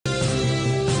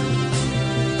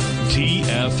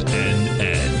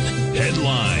TFNN.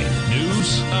 Headline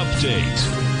News Update.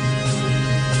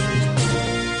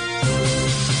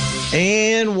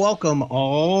 And welcome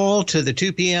all to the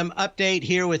 2 p.m. update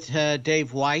here with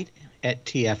Dave White at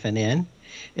TFNN.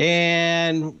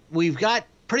 And we've got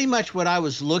pretty much what I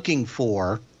was looking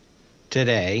for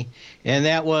today, and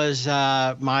that was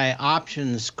my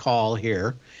options call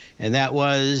here. And that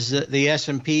was the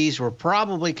S&Ps were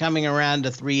probably coming around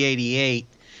to 388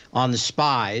 on the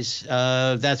SPYs.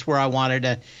 That's where I wanted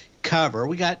to cover.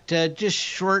 We got just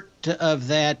short of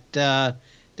that, down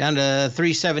to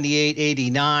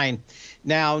 378.89.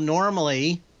 Now,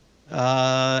 normally,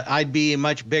 I'd be a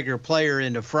much bigger player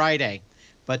into Friday,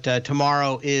 but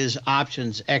tomorrow is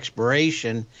options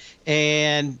expiration,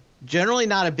 and generally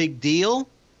not a big deal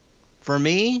for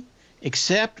me,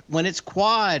 except when it's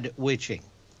quad witching.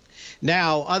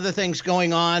 Now, other things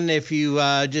going on, if you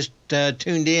just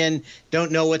tuned in,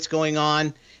 don't know what's going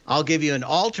on, I'll give you an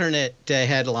alternate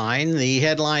headline. The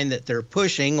headline that they're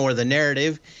pushing, or the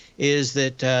narrative, is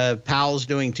that Powell's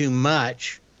doing too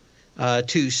much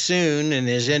too soon and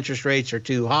his interest rates are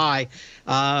too high.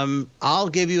 I'll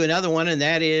give you another one, and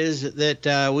that is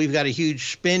that we've got a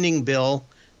huge spending bill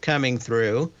coming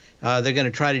through. They're going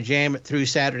to try to jam it through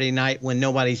Saturday night when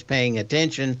nobody's paying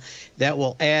attention. That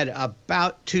will add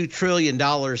about $2 trillion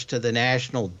to the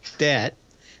national debt.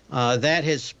 That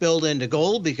has spilled into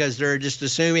gold because they're just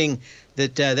assuming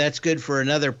that that's good for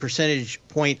another percentage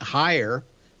point higher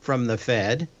from the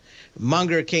Fed.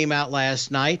 Munger came out last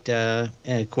night, and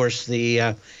of course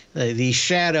the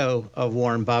shadow of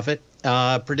Warren Buffett,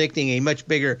 predicting a much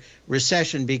bigger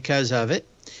recession because of it.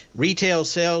 Retail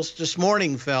sales this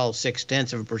morning fell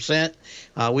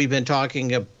 0.6%. We've been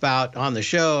talking about on the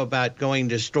show about going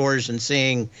to stores and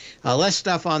seeing less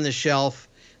stuff on the shelf.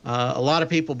 A lot of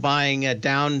people buying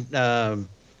down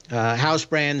house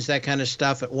brands, that kind of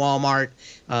stuff at Walmart,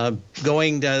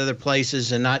 going to other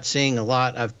places and not seeing a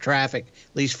lot of traffic,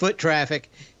 at least foot traffic,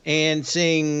 and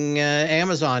seeing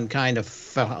Amazon kind of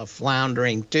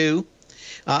floundering too.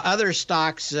 Other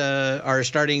stocks are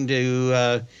starting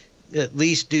to at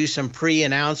least do some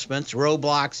pre-announcements.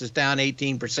 Roblox is down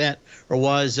 18%, or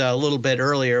was a little bit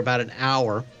earlier, about an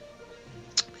hour.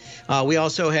 We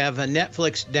also have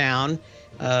Netflix down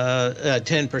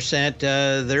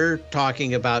 10%. They're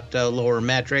talking about lower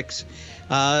metrics.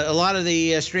 A lot of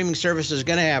the streaming services are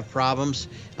going to have problems.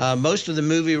 Most of the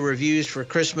movie reviews for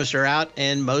Christmas are out,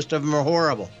 and most of them are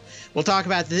horrible. We'll talk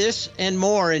about this and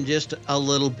more in just a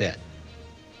little bit.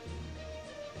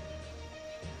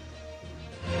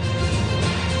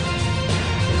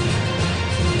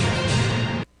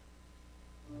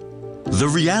 The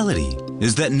reality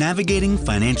is that navigating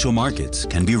financial markets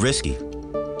can be risky.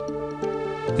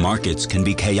 Markets can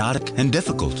be chaotic and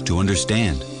difficult to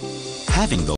understand. Having the